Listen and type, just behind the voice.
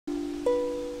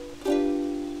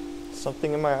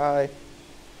Something in my eye.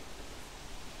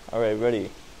 Alright, ready.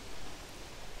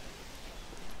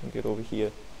 Get over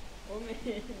here.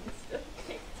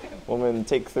 Woman,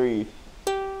 take 3.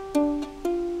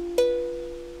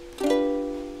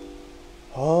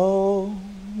 Oh,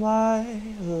 my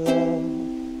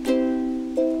love,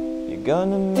 you're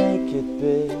gonna make it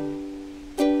big.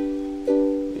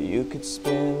 You could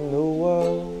spin the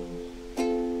world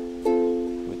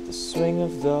with the swing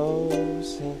of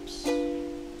those hips.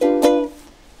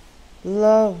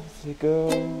 Lovely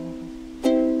girl,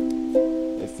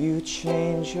 if you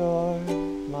change your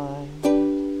mind,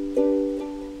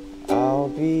 I'll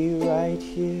be right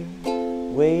here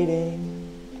waiting.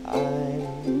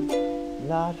 I'm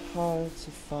not hard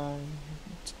to find.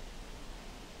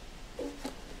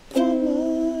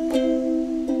 Woman,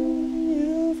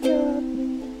 you've got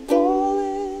me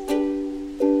falling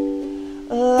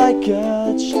like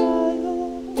a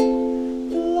child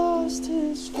who lost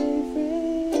his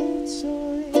favorite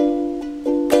toy.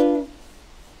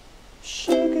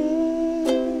 Sugar,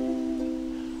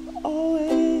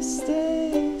 always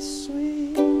stay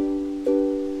sweet,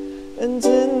 and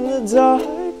in the dark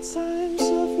times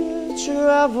of your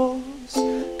travels,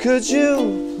 could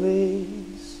you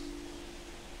please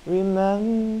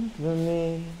remember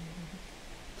me,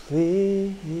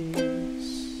 please?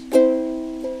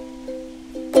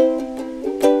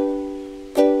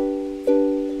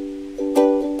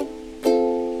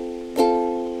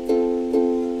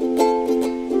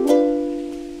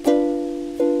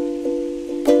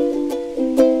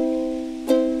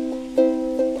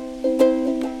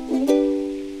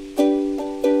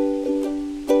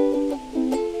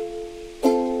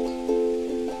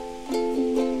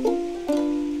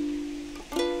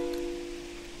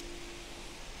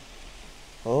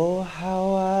 Oh,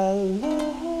 how I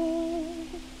love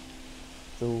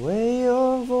the way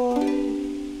your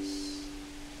voice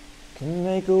can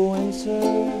make a winter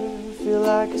feel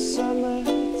like a summer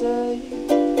day.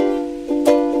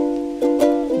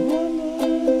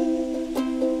 Woman,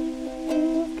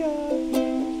 you've got me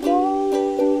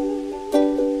falling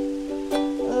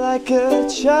like a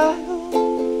child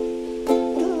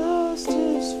who lost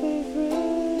his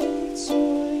favorite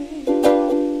toy.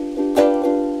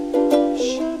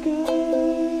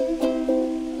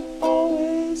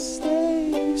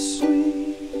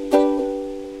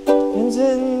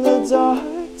 In the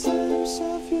dark times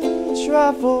of your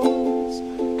travels,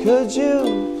 could you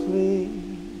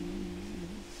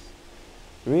please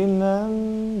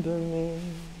remember me,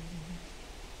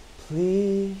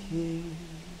 please?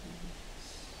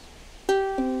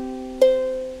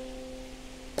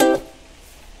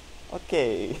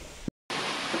 Okay.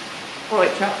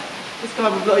 Alright, chap, let's go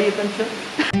have a bloody adventure.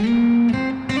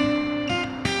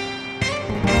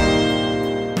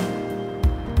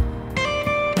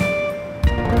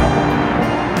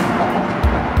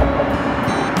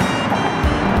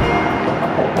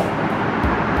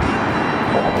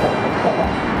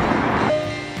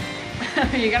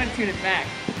 You gotta tune it back.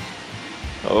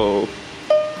 Oh.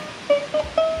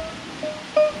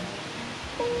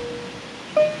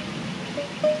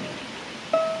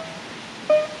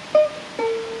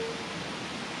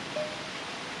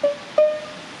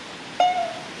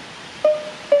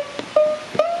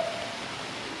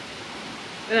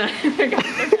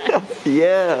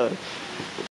 Yeah.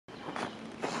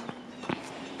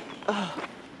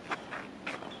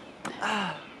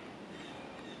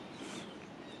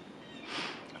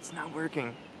 It's not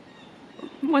working.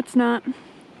 What's not?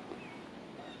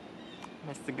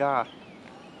 My cigar.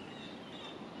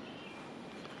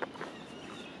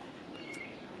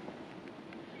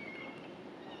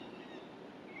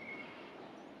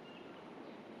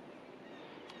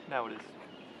 Now it is.